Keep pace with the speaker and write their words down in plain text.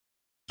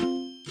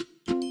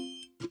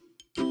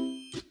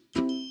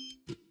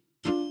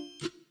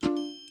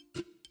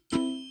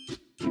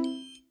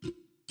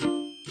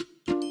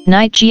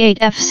Knight g8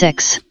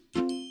 f6.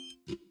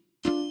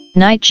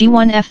 Knight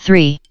g1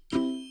 f3.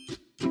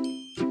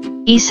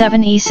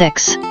 e7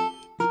 e6.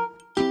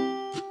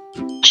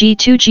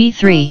 g2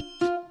 g3.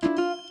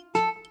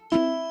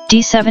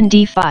 d7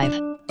 d5.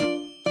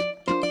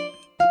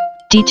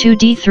 d2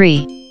 d3.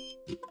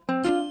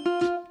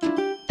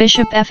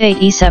 Bishop f8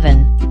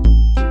 e7.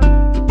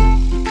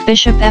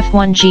 Bishop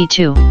f1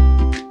 g2.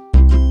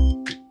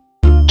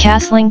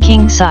 Castling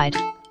king side.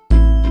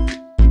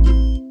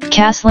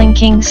 Castling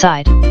king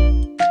side.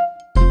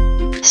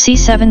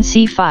 c7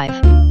 c5.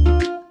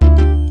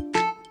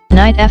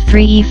 Knight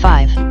f3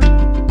 e5.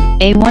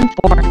 a1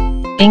 4.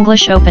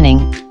 English opening.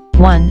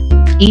 1.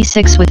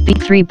 e6 with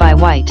b3 by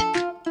white.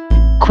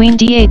 Queen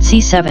d8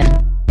 c7.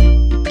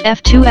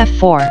 f2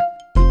 f4.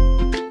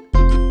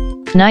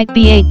 Knight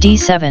b8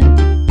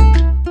 d7.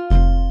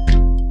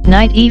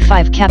 Knight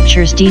e5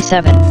 captures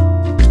d7.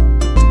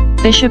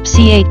 Bishop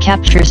c8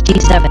 captures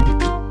d7.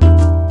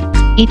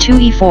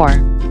 e2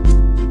 e4.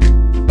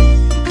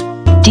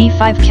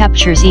 d5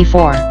 captures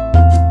e4.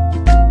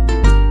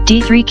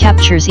 d3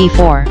 captures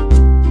e4.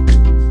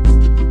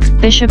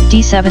 Bishop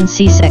d7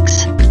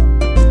 c6.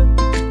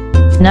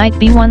 Knight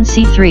b1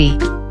 c3.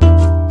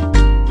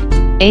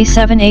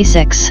 a7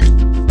 a6.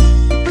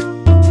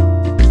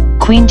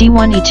 Queen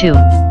d1 e2.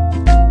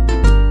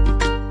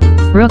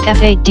 Rook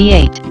f8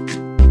 d8.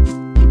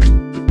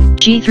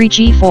 g3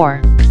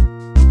 g4.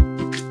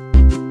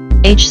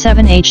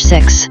 h7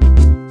 h6.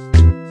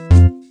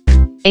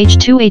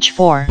 h2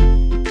 h4.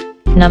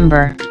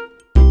 Number.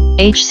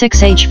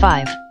 h6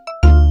 h5.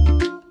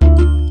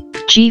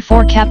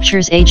 g4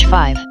 captures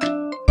h5.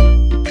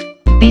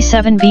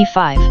 b7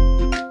 b5.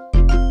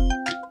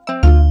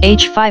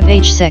 h5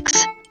 h6.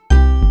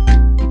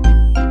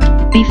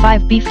 b5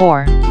 b4.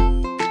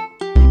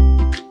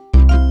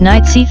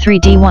 Knight c3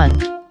 d1.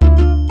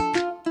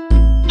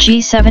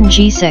 g7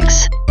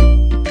 g6.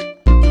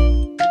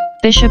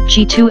 Bishop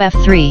g2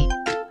 f3.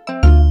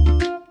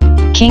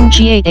 King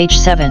g8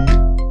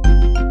 h7.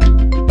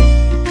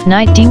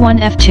 Knight d1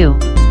 f2.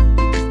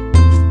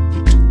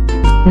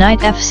 Knight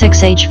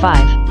f6 h5.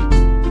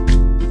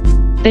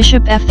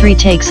 Bishop f3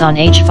 takes on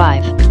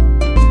h5.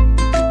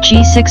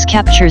 g6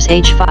 captures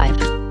h5.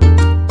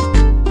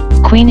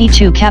 Queen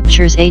e2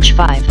 captures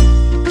h5.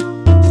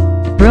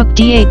 Rook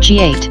d8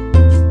 g8.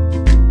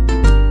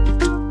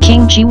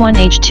 King g1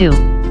 h2.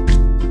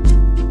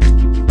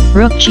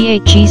 Rook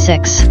g8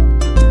 g6.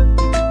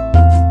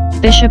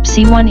 Bishop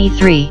c1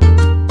 e3.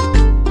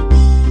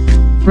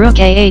 Rook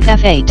a8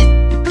 f8.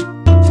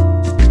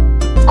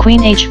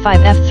 Queen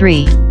h5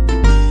 f3.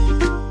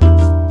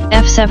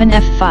 f7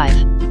 f5.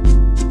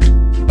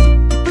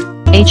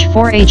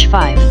 h4 h5.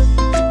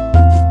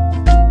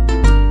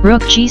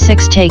 Rook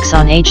g6 takes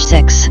on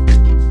h6.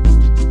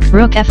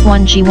 Rook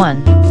f1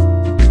 g1.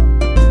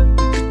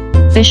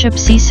 Bishop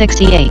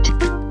c6 e8.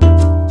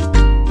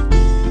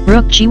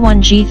 Rook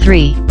g1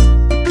 g3.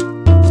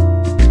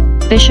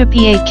 Bishop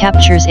e8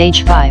 captures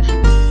h5.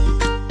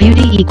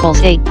 Beauty equals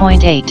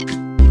 8.8.